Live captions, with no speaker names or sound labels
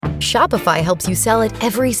Shopify helps you sell at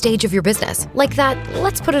every stage of your business. Like that,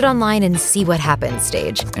 let's put it online and see what happens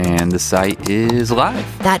stage. And the site is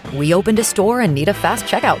live. That we opened a store and need a fast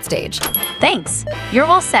checkout stage. Thanks. You're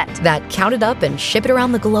all set. That count it up and ship it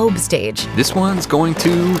around the globe stage. This one's going to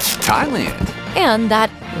Thailand. And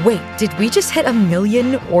that, wait, did we just hit 1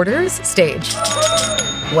 million orders stage?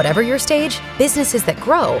 Whatever your stage, businesses that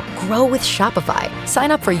grow with Shopify.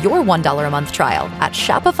 Sign up for your $1 a month trial at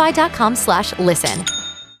shopify.com/listen.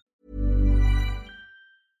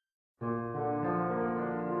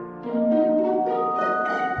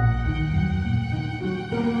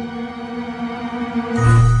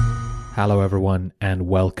 Hello everyone, and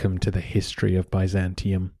welcome to the History of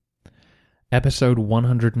Byzantium. Episode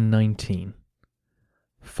 119.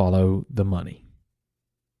 Follow the Money.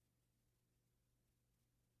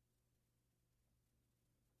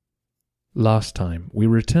 Last time, we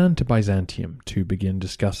returned to Byzantium to begin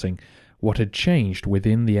discussing what had changed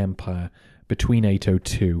within the empire between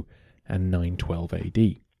 802 and 912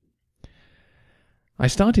 AD. I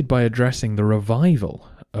started by addressing the revival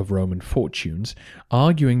of Roman fortunes,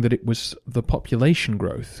 arguing that it was the population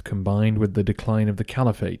growth combined with the decline of the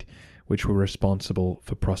caliphate which were responsible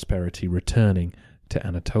for prosperity returning to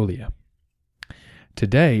Anatolia.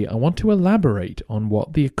 Today, I want to elaborate on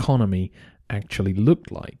what the economy actually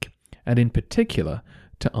looked like, and in particular,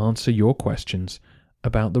 to answer your questions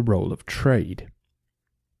about the role of trade.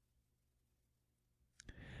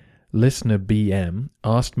 Listener BM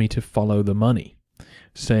asked me to follow the money,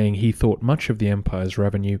 saying he thought much of the empire's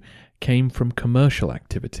revenue came from commercial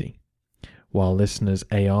activity, while listeners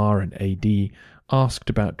AR and AD asked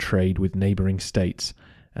about trade with neighbouring states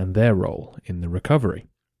and their role in the recovery.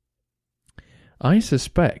 I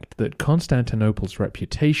suspect that Constantinople's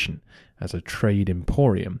reputation as a trade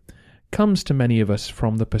emporium comes to many of us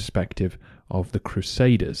from the perspective of the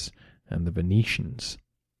Crusaders and the Venetians.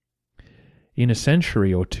 In a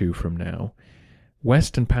century or two from now,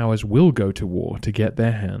 Western powers will go to war to get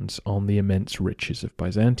their hands on the immense riches of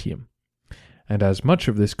Byzantium, and as much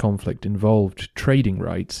of this conflict involved trading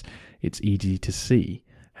rights, it's easy to see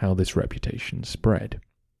how this reputation spread.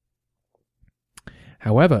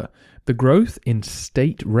 However, the growth in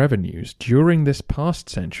state revenues during this past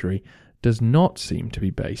century does not seem to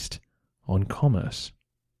be based on commerce.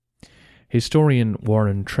 Historian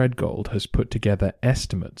Warren Treadgold has put together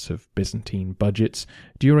estimates of Byzantine budgets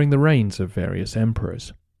during the reigns of various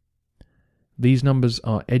emperors. These numbers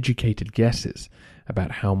are educated guesses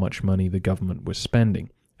about how much money the government was spending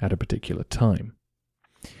at a particular time.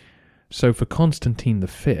 So for Constantine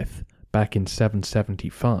V, back in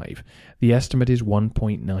 775, the estimate is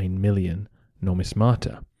 1.9 million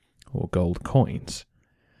numismata, or gold coins.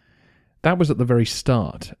 That was at the very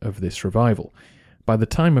start of this revival. By the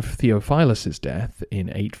time of Theophilus' death in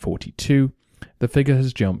 842, the figure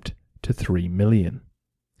has jumped to 3 million.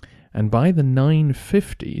 And by the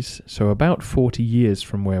 950s, so about 40 years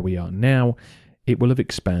from where we are now, it will have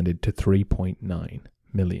expanded to 3.9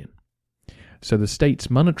 million. So the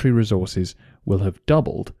state's monetary resources will have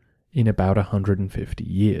doubled in about 150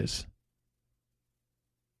 years.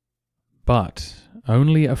 But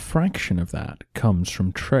only a fraction of that comes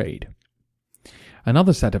from trade.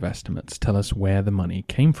 Another set of estimates tell us where the money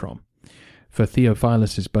came from. For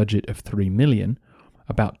Theophilus' budget of 3 million,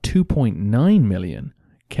 about 2.9 million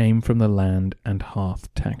came from the land and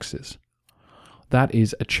hearth taxes. That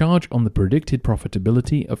is a charge on the predicted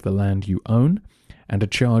profitability of the land you own and a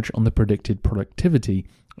charge on the predicted productivity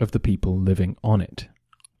of the people living on it.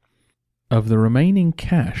 Of the remaining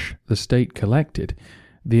cash the state collected,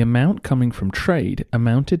 the amount coming from trade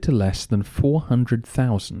amounted to less than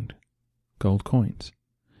 400,000 gold coins.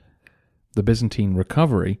 The Byzantine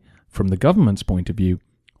recovery, from the government's point of view,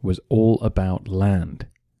 was all about land.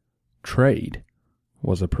 Trade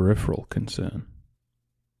was a peripheral concern.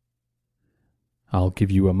 I'll give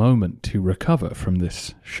you a moment to recover from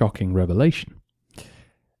this shocking revelation,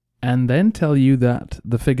 and then tell you that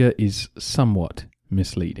the figure is somewhat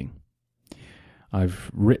misleading. I've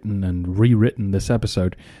written and rewritten this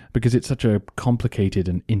episode because it's such a complicated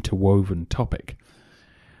and interwoven topic.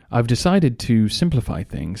 I've decided to simplify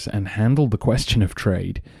things and handle the question of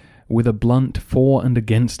trade with a blunt for and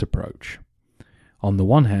against approach. On the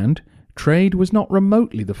one hand, trade was not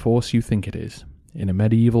remotely the force you think it is. In a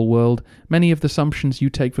medieval world, many of the assumptions you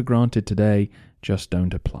take for granted today just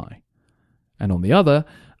don't apply. And on the other,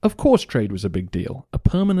 of course trade was a big deal, a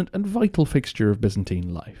permanent and vital fixture of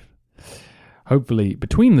Byzantine life. Hopefully,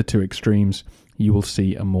 between the two extremes, you will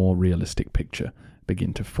see a more realistic picture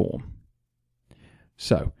begin to form.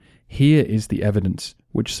 So, here is the evidence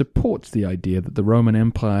which supports the idea that the Roman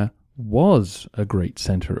Empire was a great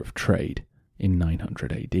centre of trade in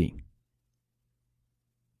 900 AD.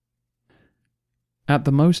 At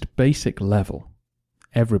the most basic level,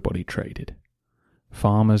 everybody traded.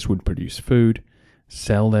 Farmers would produce food,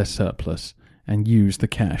 sell their surplus, and use the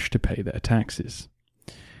cash to pay their taxes.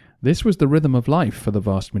 This was the rhythm of life for the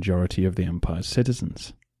vast majority of the empire's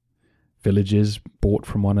citizens. Villages bought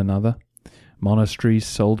from one another, monasteries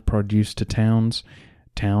sold produce to towns,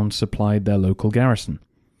 towns supplied their local garrison.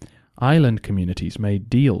 Island communities made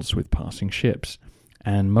deals with passing ships,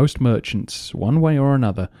 and most merchants, one way or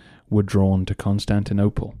another, were drawn to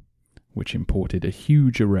Constantinople, which imported a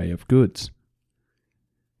huge array of goods.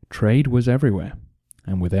 Trade was everywhere,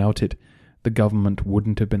 and without it, the government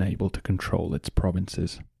wouldn't have been able to control its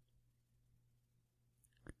provinces.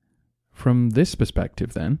 From this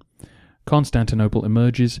perspective, then, Constantinople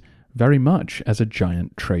emerges very much as a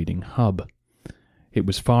giant trading hub. It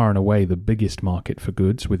was far and away the biggest market for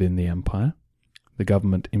goods within the empire. The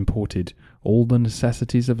government imported all the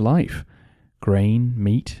necessities of life: grain,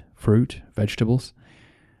 meat, fruit, vegetables,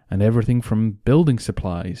 and everything from building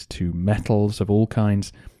supplies to metals of all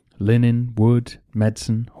kinds, linen, wood,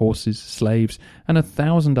 medicine, horses, slaves, and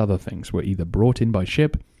 1,000 other things were either brought in by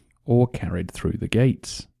ship or carried through the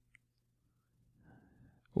gates.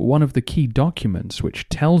 One of the key documents which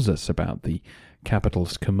tells us about the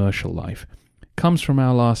capital's commercial life comes from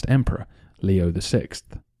our last emperor, Leo VI.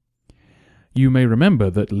 You may remember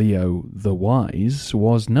that Leo the Wise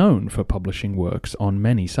was known for publishing works on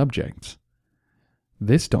many subjects.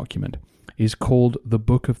 This document is called the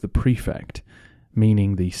Book of the Prefect,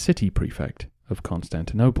 meaning the city prefect of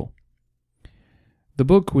Constantinople. The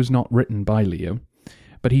book was not written by Leo,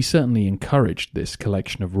 but he certainly encouraged this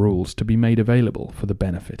collection of rules to be made available for the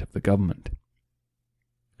benefit of the government.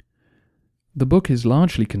 The book is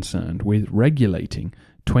largely concerned with regulating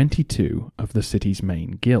 22 of the city's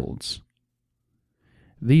main guilds.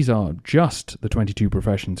 These are just the 22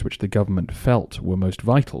 professions which the government felt were most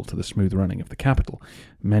vital to the smooth running of the capital.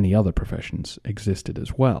 Many other professions existed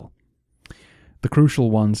as well. The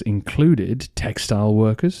crucial ones included textile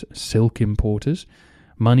workers, silk importers,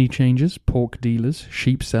 money changers, pork dealers,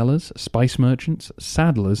 sheep sellers, spice merchants,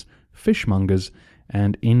 saddlers, fishmongers,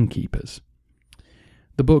 and innkeepers.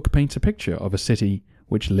 The book paints a picture of a city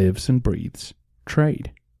which lives and breathes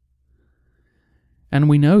trade. And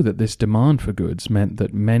we know that this demand for goods meant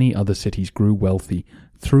that many other cities grew wealthy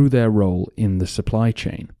through their role in the supply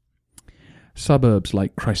chain. Suburbs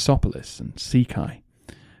like Chrysopolis and Sykai,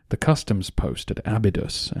 the customs post at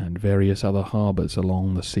Abydos, and various other harbours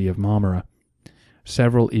along the Sea of Marmara.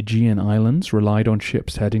 Several Aegean islands relied on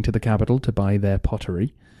ships heading to the capital to buy their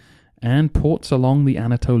pottery, and ports along the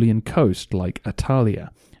Anatolian coast like Atalia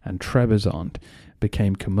and Trebizond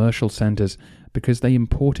became commercial centres because they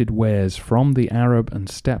imported wares from the Arab and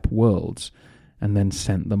steppe worlds and then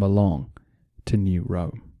sent them along to New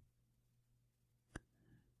Rome.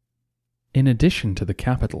 In addition to the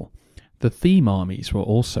capital, the theme armies were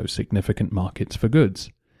also significant markets for goods.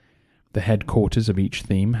 The headquarters of each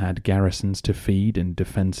theme had garrisons to feed and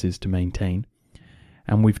defences to maintain,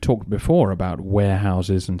 and we've talked before about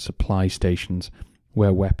warehouses and supply stations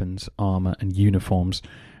where weapons, armour and uniforms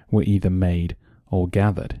were either made or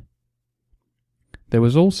gathered. There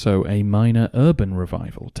was also a minor urban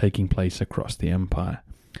revival taking place across the empire.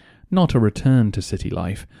 Not a return to city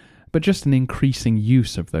life, but just an increasing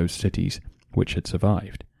use of those cities which had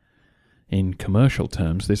survived. In commercial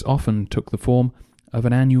terms, this often took the form of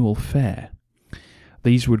an annual fair.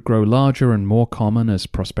 These would grow larger and more common as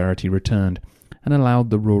prosperity returned, and allowed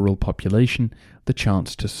the rural population the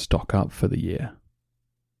chance to stock up for the year.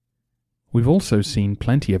 We've also seen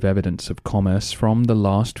plenty of evidence of commerce from the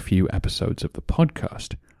last few episodes of the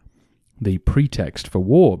podcast. The pretext for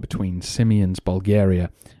war between Simeon's Bulgaria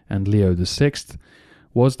and Leo VI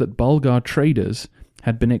was that Bulgar traders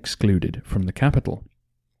had been excluded from the capital.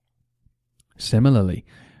 Similarly,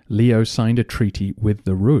 Leo signed a treaty with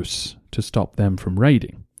the Rus to stop them from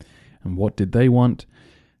raiding. And what did they want?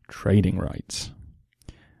 Trading rights.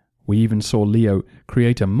 We even saw Leo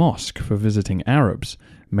create a mosque for visiting Arabs,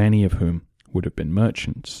 many of whom would have been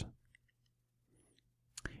merchants.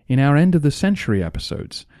 In our end of the century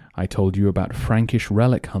episodes, I told you about Frankish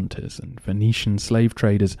relic hunters and Venetian slave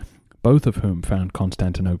traders, both of whom found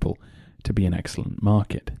Constantinople to be an excellent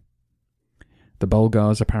market. The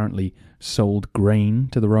Bulgars apparently sold grain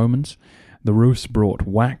to the Romans. The Rus brought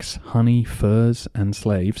wax, honey, furs, and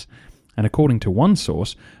slaves, and according to one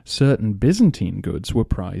source, certain Byzantine goods were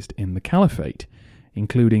prized in the Caliphate,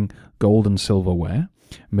 including gold and silverware,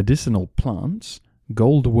 medicinal plants,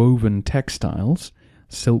 gold-woven textiles,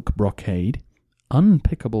 silk brocade,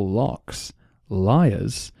 unpickable locks,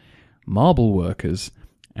 lyres, marble workers,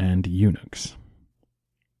 and eunuchs.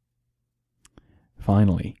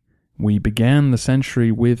 Finally, we began the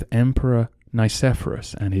century with Emperor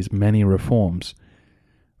Nicephorus and his many reforms.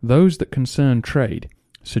 Those that concerned trade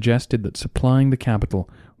suggested that supplying the capital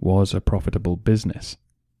was a profitable business.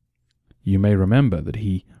 You may remember that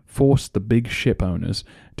he forced the big ship owners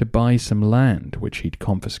to buy some land which he'd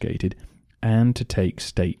confiscated and to take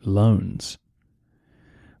state loans.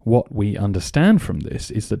 What we understand from this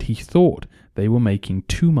is that he thought they were making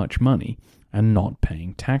too much money and not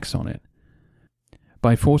paying tax on it.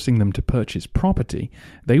 By forcing them to purchase property,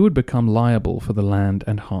 they would become liable for the land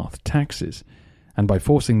and hearth taxes, and by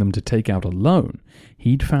forcing them to take out a loan,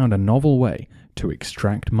 he'd found a novel way to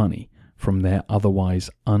extract money from their otherwise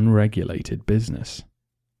unregulated business.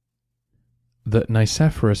 That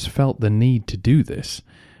Nicephorus felt the need to do this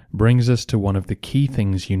brings us to one of the key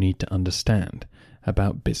things you need to understand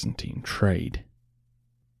about Byzantine trade.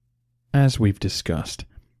 As we've discussed,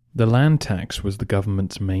 the land tax was the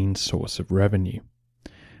government's main source of revenue.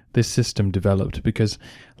 This system developed because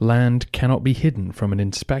land cannot be hidden from an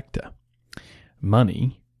inspector.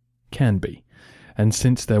 Money can be, and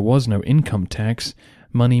since there was no income tax,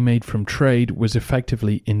 money made from trade was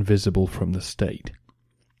effectively invisible from the state.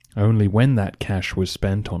 Only when that cash was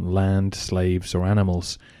spent on land, slaves, or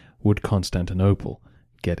animals would Constantinople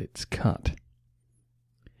get its cut.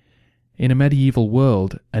 In a medieval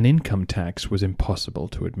world, an income tax was impossible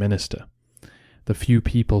to administer. The few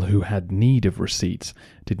people who had need of receipts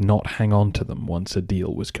did not hang on to them once a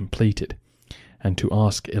deal was completed, and to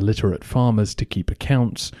ask illiterate farmers to keep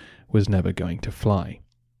accounts was never going to fly.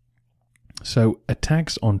 So a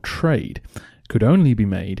tax on trade could only be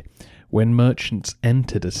made when merchants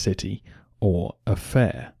entered a city or a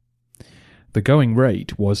fair. The going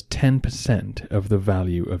rate was 10% of the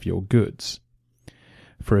value of your goods.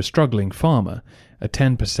 For a struggling farmer, a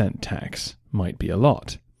 10% tax might be a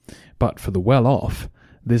lot, but for the well-off,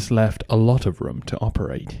 this left a lot of room to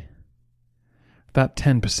operate. That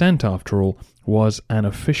 10%, after all, was an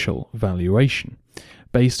official valuation,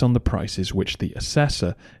 based on the prices which the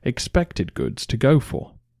assessor expected goods to go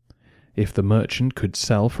for. If the merchant could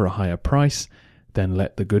sell for a higher price, then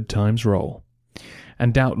let the good times roll.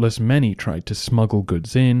 And doubtless many tried to smuggle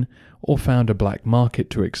goods in, or found a black market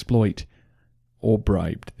to exploit, or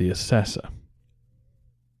bribed the assessor.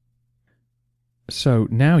 So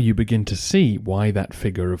now you begin to see why that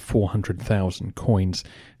figure of 400,000 coins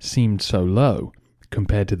seemed so low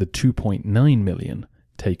compared to the 2.9 million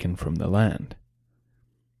taken from the land.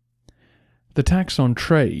 The tax on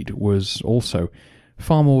trade was also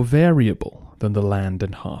far more variable than the land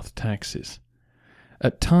and hearth taxes.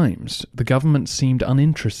 At times, the government seemed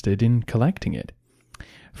uninterested in collecting it.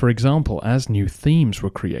 For example, as new themes were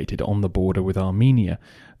created on the border with Armenia,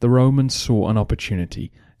 the Romans saw an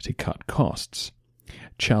opportunity to cut costs.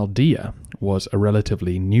 Chaldea was a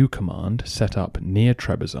relatively new command set up near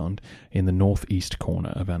Trebizond in the northeast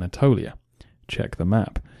corner of Anatolia. Check the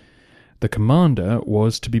map. The commander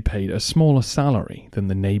was to be paid a smaller salary than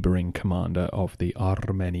the neighbouring commander of the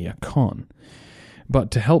Armenia Khan,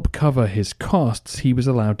 but to help cover his costs he was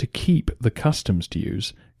allowed to keep the customs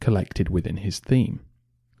dues collected within his theme.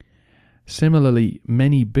 Similarly,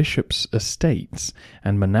 many bishops' estates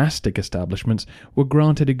and monastic establishments were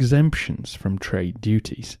granted exemptions from trade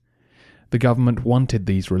duties. The government wanted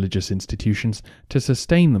these religious institutions to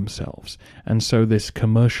sustain themselves, and so this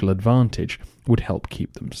commercial advantage would help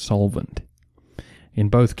keep them solvent. In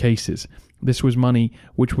both cases, this was money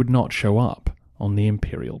which would not show up on the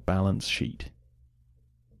imperial balance sheet.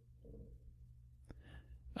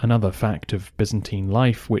 Another fact of Byzantine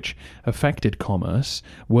life which affected commerce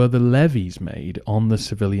were the levies made on the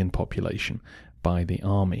civilian population by the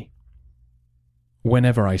army.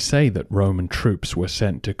 Whenever I say that Roman troops were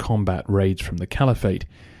sent to combat raids from the Caliphate,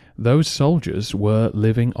 those soldiers were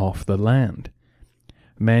living off the land.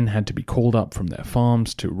 Men had to be called up from their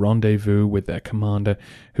farms to rendezvous with their commander,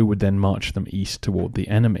 who would then march them east toward the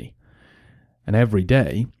enemy. And every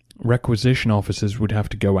day, requisition officers would have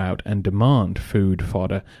to go out and demand food,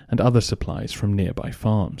 fodder, and other supplies from nearby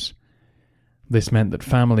farms. This meant that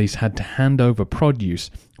families had to hand over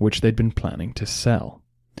produce which they'd been planning to sell.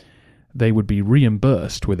 They would be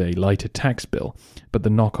reimbursed with a lighter tax bill, but the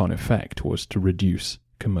knock-on effect was to reduce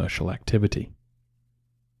commercial activity.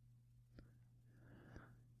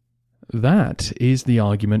 That is the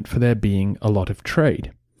argument for there being a lot of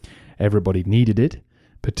trade. Everybody needed it,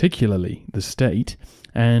 particularly the state,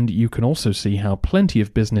 and you can also see how plenty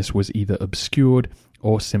of business was either obscured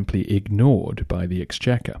or simply ignored by the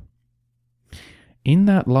exchequer. In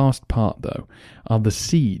that last part, though, are the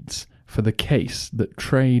seeds for the case that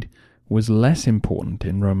trade was less important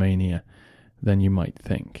in Romania than you might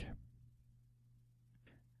think.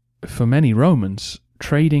 For many Romans,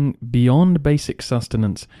 trading beyond basic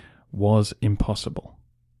sustenance was impossible.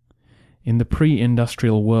 In the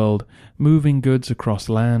pre-industrial world, moving goods across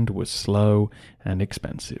land was slow and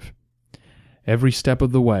expensive. Every step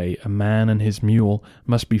of the way, a man and his mule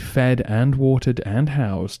must be fed and watered and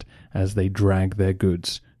housed as they drag their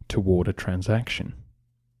goods toward a transaction.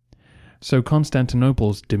 So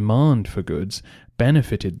Constantinople's demand for goods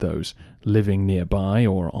benefited those living nearby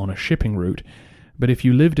or on a shipping route, but if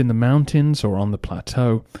you lived in the mountains or on the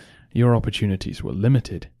plateau, your opportunities were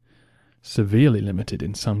limited, severely limited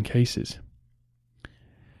in some cases.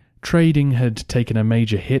 Trading had taken a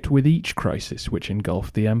major hit with each crisis which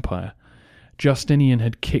engulfed the empire. Justinian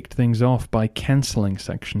had kicked things off by cancelling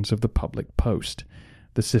sections of the public post.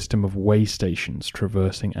 The system of way stations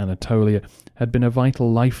traversing Anatolia had been a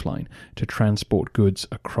vital lifeline to transport goods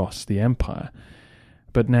across the empire,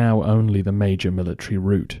 but now only the major military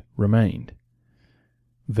route remained.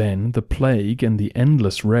 Then the plague and the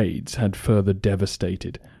endless raids had further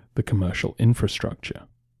devastated the commercial infrastructure.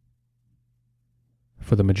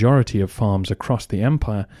 For the majority of farms across the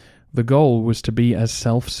empire, the goal was to be as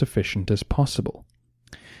self-sufficient as possible.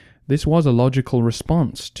 This was a logical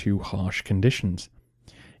response to harsh conditions.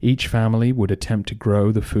 Each family would attempt to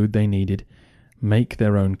grow the food they needed, make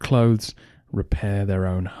their own clothes, repair their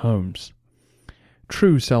own homes.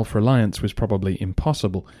 True self-reliance was probably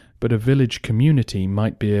impossible, but a village community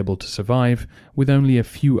might be able to survive with only a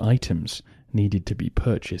few items needed to be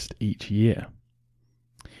purchased each year.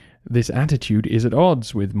 This attitude is at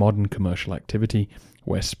odds with modern commercial activity,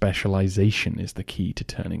 where specialization is the key to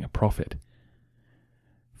turning a profit.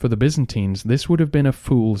 For the Byzantines, this would have been a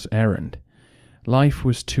fool's errand. Life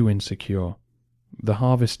was too insecure. The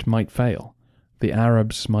harvest might fail, the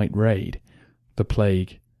Arabs might raid, the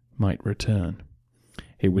plague might return.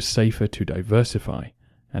 It was safer to diversify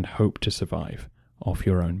and hope to survive off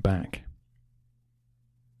your own back.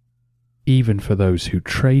 Even for those who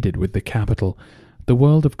traded with the capital, the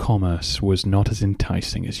world of commerce was not as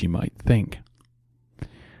enticing as you might think.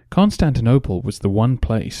 Constantinople was the one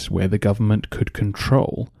place where the government could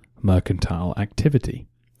control mercantile activity,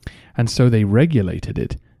 and so they regulated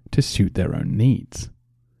it to suit their own needs.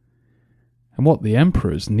 And what the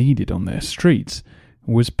emperors needed on their streets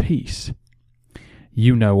was peace.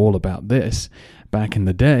 You know all about this. Back in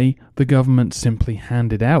the day, the government simply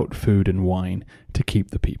handed out food and wine to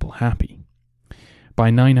keep the people happy. By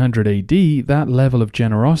 900 AD, that level of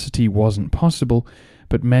generosity wasn't possible,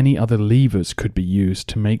 but many other levers could be used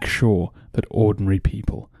to make sure that ordinary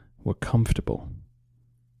people were comfortable.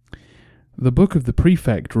 The Book of the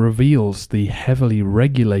Prefect reveals the heavily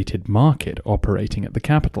regulated market operating at the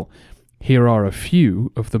capital. Here are a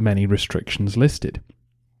few of the many restrictions listed.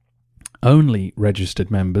 Only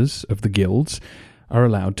registered members of the guilds are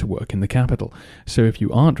allowed to work in the capital, so if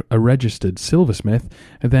you aren't a registered silversmith,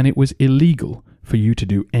 then it was illegal for you to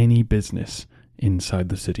do any business inside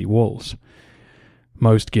the city walls.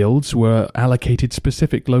 Most guilds were allocated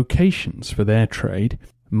specific locations for their trade.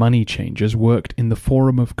 Money changers worked in the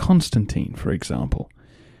Forum of Constantine, for example.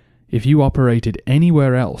 If you operated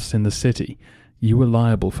anywhere else in the city, you were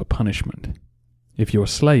liable for punishment. If your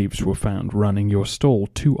slaves were found running your stall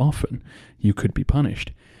too often, you could be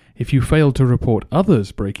punished. If you failed to report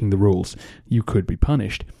others breaking the rules, you could be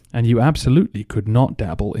punished, and you absolutely could not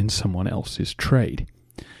dabble in someone else's trade.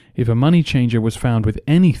 If a money changer was found with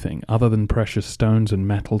anything other than precious stones and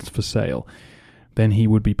metals for sale, then he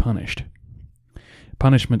would be punished.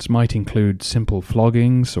 Punishments might include simple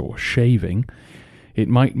floggings or shaving. It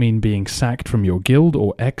might mean being sacked from your guild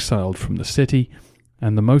or exiled from the city,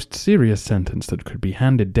 and the most serious sentence that could be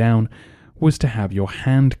handed down was to have your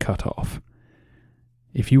hand cut off.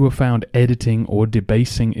 If you were found editing or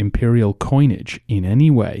debasing imperial coinage in any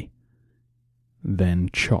way, then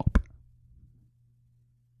chop.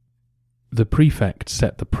 The prefect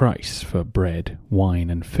set the price for bread, wine,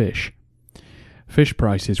 and fish. Fish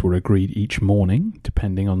prices were agreed each morning,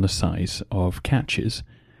 depending on the size of catches.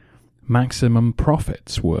 Maximum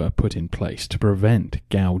profits were put in place to prevent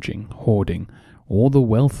gouging, hoarding, or the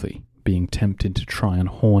wealthy being tempted to try and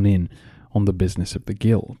horn in on the business of the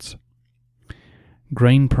guilds.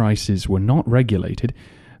 Grain prices were not regulated,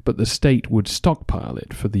 but the state would stockpile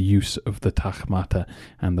it for the use of the Tachmata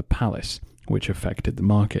and the palace, which affected the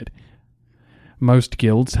market. Most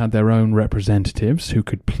guilds had their own representatives who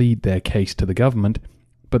could plead their case to the government,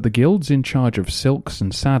 but the guilds in charge of silks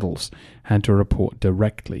and saddles had to report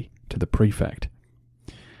directly to the prefect.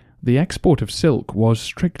 The export of silk was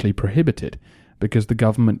strictly prohibited because the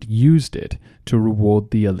government used it to reward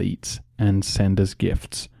the elites and send as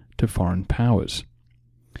gifts to foreign powers.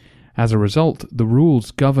 As a result, the rules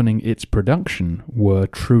governing its production were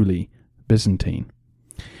truly Byzantine.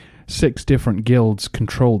 6 different guilds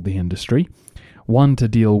controlled the industry, one to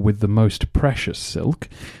deal with the most precious silk,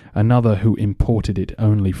 another who imported it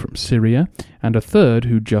only from Syria, and a third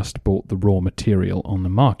who just bought the raw material on the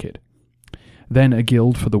market. Then a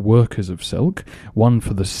guild for the workers of silk, one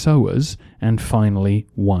for the sewers, and finally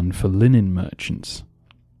one for linen merchants.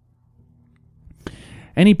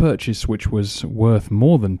 Any purchase which was worth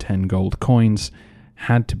more than 10 gold coins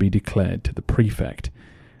had to be declared to the prefect,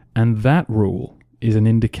 and that rule is an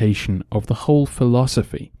indication of the whole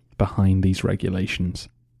philosophy behind these regulations.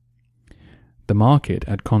 The market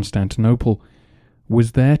at Constantinople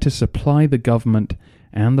was there to supply the government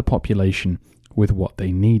and the population with what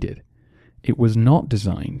they needed. It was not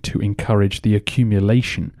designed to encourage the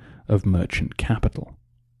accumulation of merchant capital.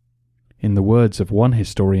 In the words of one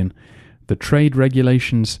historian, the trade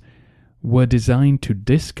regulations were designed to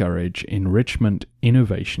discourage enrichment,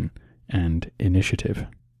 innovation, and initiative.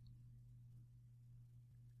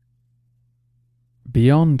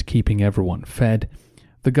 Beyond keeping everyone fed,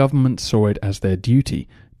 the government saw it as their duty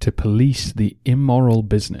to police the immoral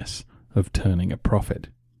business of turning a profit.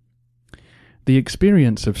 The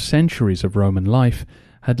experience of centuries of Roman life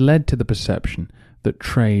had led to the perception that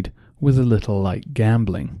trade was a little like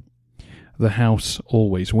gambling. The house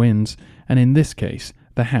always wins, and in this case,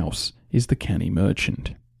 the house is the canny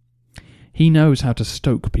merchant. He knows how to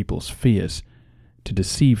stoke people's fears, to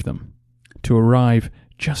deceive them, to arrive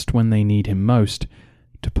just when they need him most,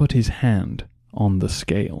 to put his hand on the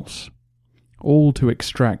scales, all to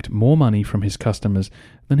extract more money from his customers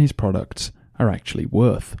than his products are actually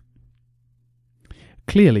worth.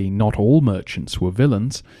 Clearly, not all merchants were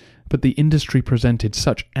villains, but the industry presented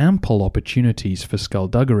such ample opportunities for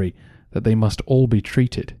skullduggery that they must all be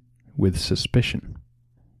treated with suspicion.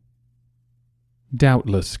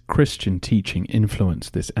 Doubtless, Christian teaching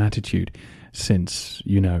influenced this attitude, since,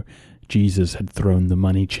 Jesus had thrown the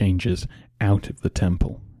money changers out of the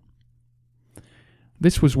temple.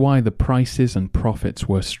 This was why the prices and profits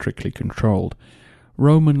were strictly controlled.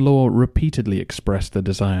 Roman law repeatedly expressed the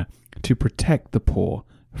desire to protect the poor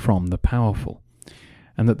from the powerful,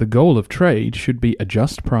 and that the goal of trade should be a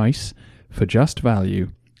just price for just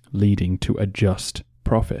value, leading to a just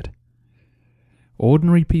profit.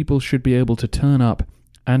 Ordinary people should be able to turn up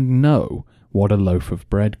and know what a loaf of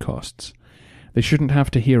bread costs. They shouldn't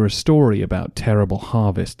have to hear a story about terrible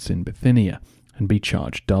harvests in Bithynia and be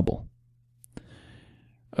charged double.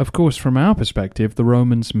 Of course, from our perspective, the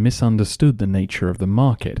Romans misunderstood the nature of the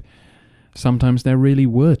market. Sometimes there really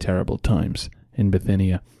were terrible times in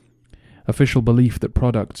Bithynia. Official belief that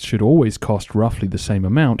products should always cost roughly the same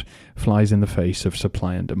amount flies in the face of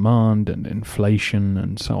supply and demand and inflation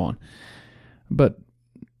and so on. But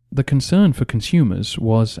the concern for consumers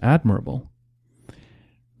was admirable.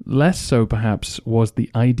 Less so, perhaps, was the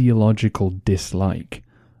ideological dislike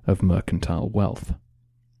of mercantile wealth.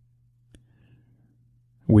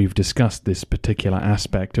 We've discussed this particular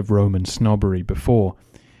aspect of Roman snobbery before.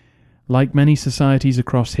 Like many societies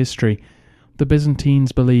across history, the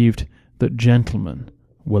Byzantines believed that gentlemen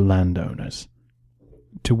were landowners.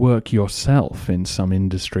 To work yourself in some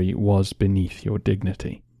industry was beneath your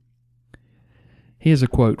dignity. Here's a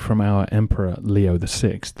quote from our Emperor Leo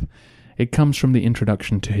VI. It comes from the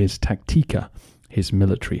introduction to his Tactica, his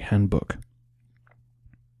military handbook.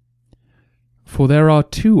 For there are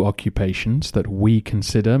 2 occupations that we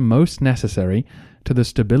consider most necessary to the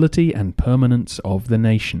stability and permanence of the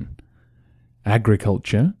nation: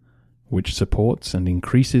 agriculture, which supports and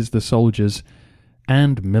increases the soldiers,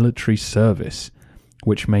 and military service,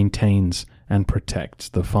 which maintains and protects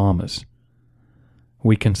the farmers.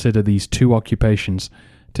 We consider these 2 occupations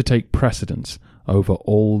to take precedence over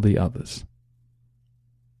all the others.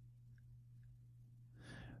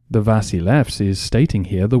 The Vasilevs is stating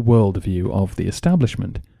here the worldview of the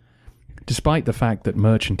establishment. Despite the fact that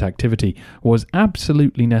merchant activity was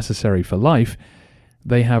absolutely necessary for life,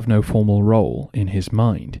 they have no formal role in his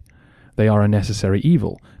mind. They are a necessary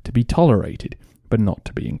evil, to be tolerated, but not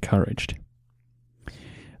to be encouraged.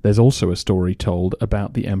 There's also a story told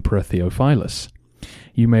about the Emperor Theophilus.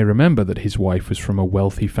 You may remember that his wife was from a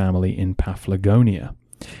wealthy family in Paphlagonia.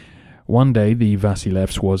 One day the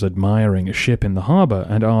Vasilevs was admiring a ship in the harbour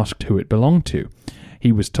and asked who it belonged to.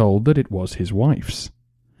 He was told that it was his wife's.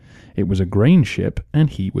 It was a grain ship, and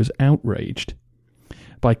he was outraged.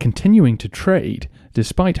 By continuing to trade,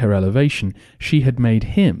 despite her elevation, she had made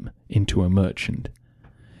him into a merchant.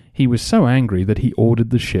 He was so angry that he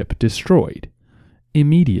ordered the ship destroyed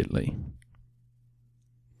immediately.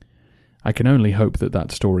 I can only hope that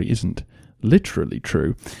that story isn't literally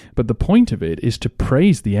true, but the point of it is to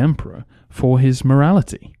praise the emperor for his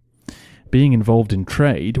morality. Being involved in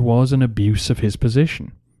trade was an abuse of his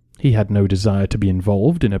position. He had no desire to be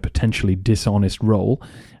involved in a potentially dishonest role,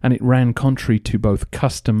 and it ran contrary to both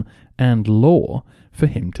custom and law for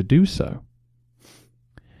him to do so.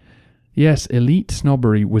 Yes, elite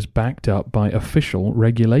snobbery was backed up by official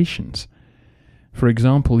regulations. For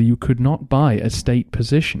example, you could not buy a state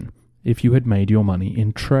position if you had made your money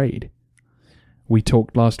in trade. We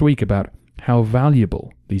talked last week about how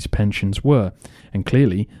valuable these pensions were, and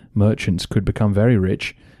clearly merchants could become very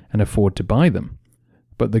rich and afford to buy them.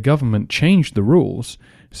 But the government changed the rules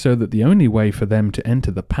so that the only way for them to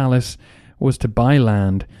enter the palace was to buy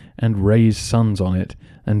land and raise sons on it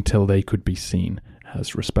until they could be seen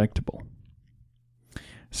as respectable.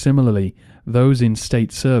 Similarly, those in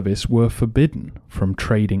state service were forbidden from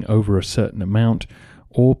trading over a certain amount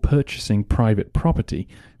or purchasing private property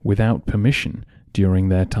without permission during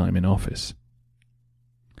their time in office.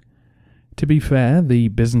 To be fair, the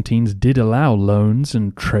Byzantines did allow loans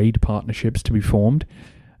and trade partnerships to be formed,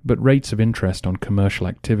 but rates of interest on commercial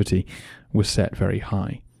activity were set very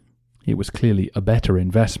high. It was clearly a better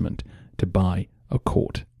investment to buy a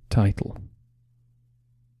court title.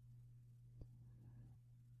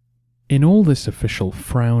 In all this official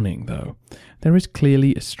frowning, though, there is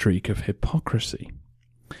clearly a streak of hypocrisy.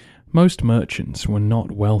 Most merchants were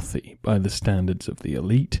not wealthy by the standards of the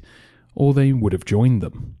elite, or they would have joined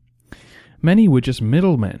them. Many were just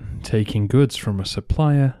middlemen taking goods from a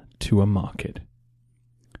supplier to a market.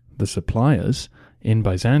 The suppliers, in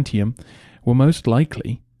Byzantium, were most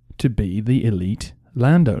likely to be the elite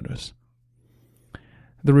landowners.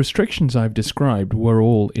 The restrictions I've described were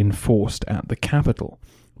all enforced at the capital,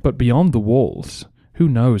 but beyond the walls, who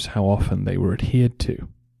knows how often they were adhered to.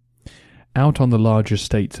 Out on the larger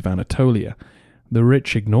states of Anatolia, the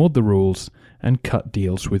rich ignored the rules and cut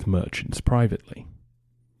deals with merchants privately.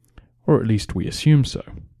 Or at least we assume so.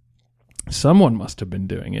 Someone must have been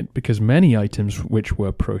doing it, because many items which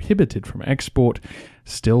were prohibited from export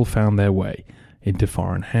still found their way into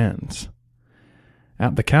foreign hands.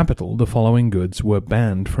 At the capital, the following goods were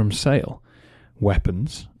banned from sale: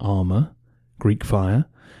 weapons, armor, Greek fire,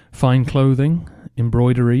 fine clothing,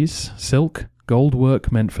 embroideries, silk, gold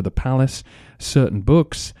work meant for the palace, certain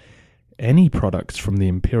books, any products from the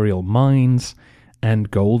imperial mines,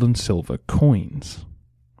 and gold and silver coins.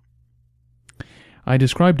 I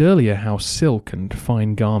described earlier how silk and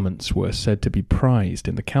fine garments were said to be prized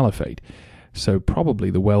in the caliphate, so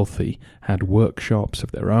probably the wealthy had workshops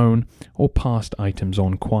of their own or passed items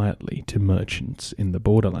on quietly to merchants in the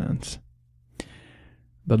borderlands.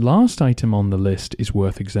 The last item on the list is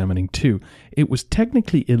worth examining too. It was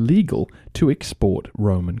technically illegal to export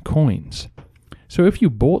Roman coins. So if you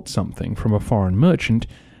bought something from a foreign merchant,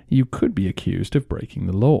 you could be accused of breaking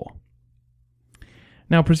the law.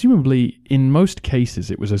 Now, presumably, in most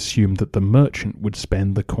cases it was assumed that the merchant would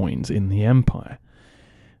spend the coins in the empire.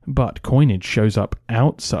 But coinage shows up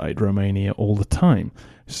outside Romania all the time,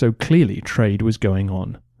 so clearly trade was going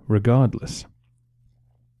on regardless.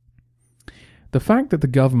 The fact that the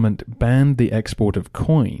government banned the export of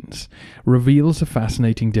coins reveals a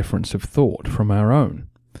fascinating difference of thought from our own.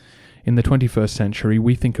 In the 21st century,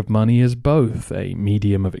 we think of money as both a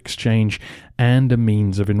medium of exchange and a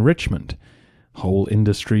means of enrichment. Whole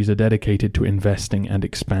industries are dedicated to investing and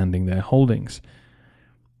expanding their holdings.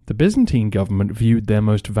 The Byzantine government viewed their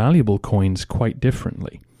most valuable coins quite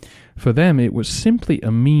differently. For them, it was simply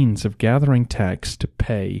a means of gathering tax to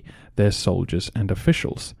pay their soldiers and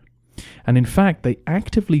officials. And in fact, they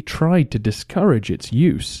actively tried to discourage its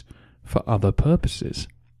use for other purposes,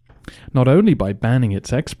 not only by banning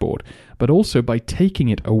its export, but also by taking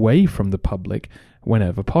it away from the public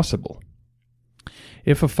whenever possible.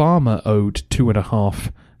 If a farmer owed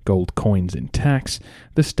 2.5 gold coins in tax,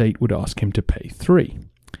 the state would ask him to pay 3.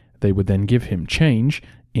 They would then give him change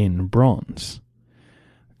in bronze.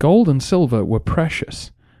 Gold and silver were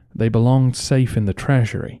precious. They belonged safe in the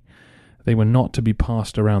treasury. They were not to be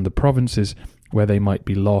passed around the provinces where they might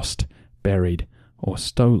be lost, buried, or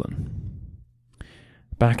stolen.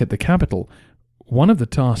 Back at the capital, one of the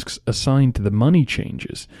tasks assigned to the money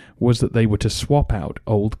changers was that they were to swap out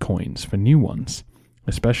old coins for new ones,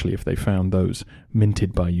 especially if they found those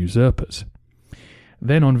minted by usurpers.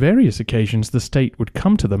 Then on various occasions the state would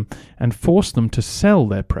come to them and force them to sell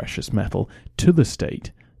their precious metal to the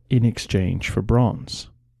state in exchange for bronze.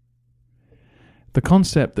 The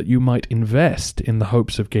concept that you might invest in the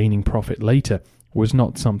hopes of gaining profit later was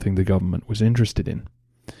not something the government was interested in.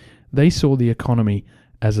 They saw the economy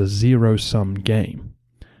as a zero-sum game,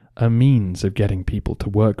 a means of getting people to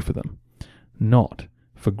work for them, not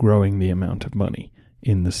for growing the amount of money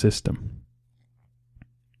in the system.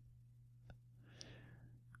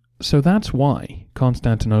 So that's why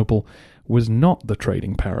Constantinople was not the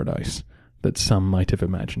trading paradise that some might have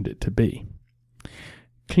imagined it to be.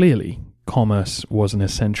 Clearly, commerce was an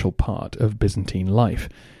essential part of Byzantine life,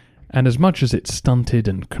 and as much as it stunted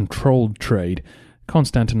and controlled trade,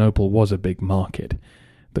 Constantinople was a big market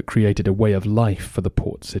that created a way of life for the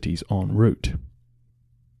port cities en route.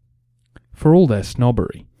 For all their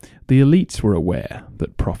snobbery, the elites were aware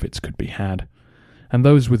that profits could be had, and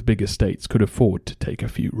those with big estates could afford to take a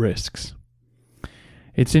few risks.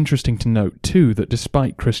 It's interesting to note, too, that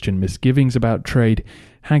despite Christian misgivings about trade,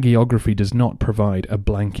 hagiography does not provide a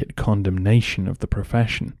blanket condemnation of the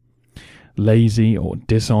profession. Lazy or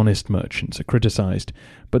dishonest merchants are criticized,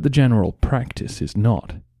 but the general practice is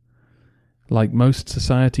not. Like most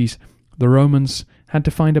societies, the Romans had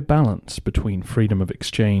to find a balance between freedom of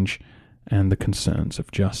exchange and the concerns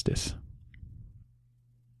of justice.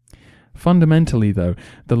 Fundamentally, though,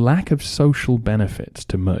 the lack of social benefits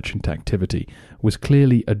to merchant activity was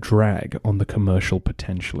clearly a drag on the commercial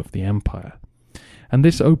potential of the empire, and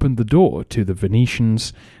this opened the door to the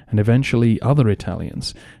Venetians and eventually other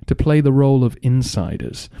Italians to play the role of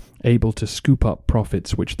insiders, able to scoop up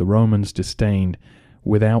profits which the Romans disdained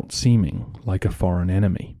without seeming like a foreign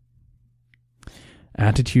enemy.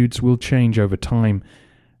 Attitudes will change over time,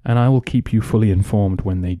 and I will keep you fully informed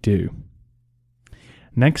when they do.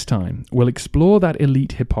 Next time, we'll explore that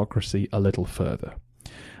elite hypocrisy a little further.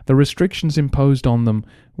 The restrictions imposed on them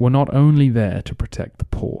were not only there to protect the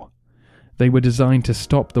poor, they were designed to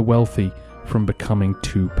stop the wealthy from becoming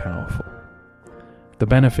too powerful. The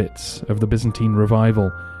benefits of the Byzantine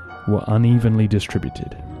revival were unevenly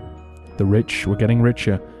distributed. The rich were getting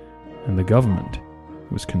richer, and the government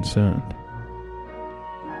was concerned.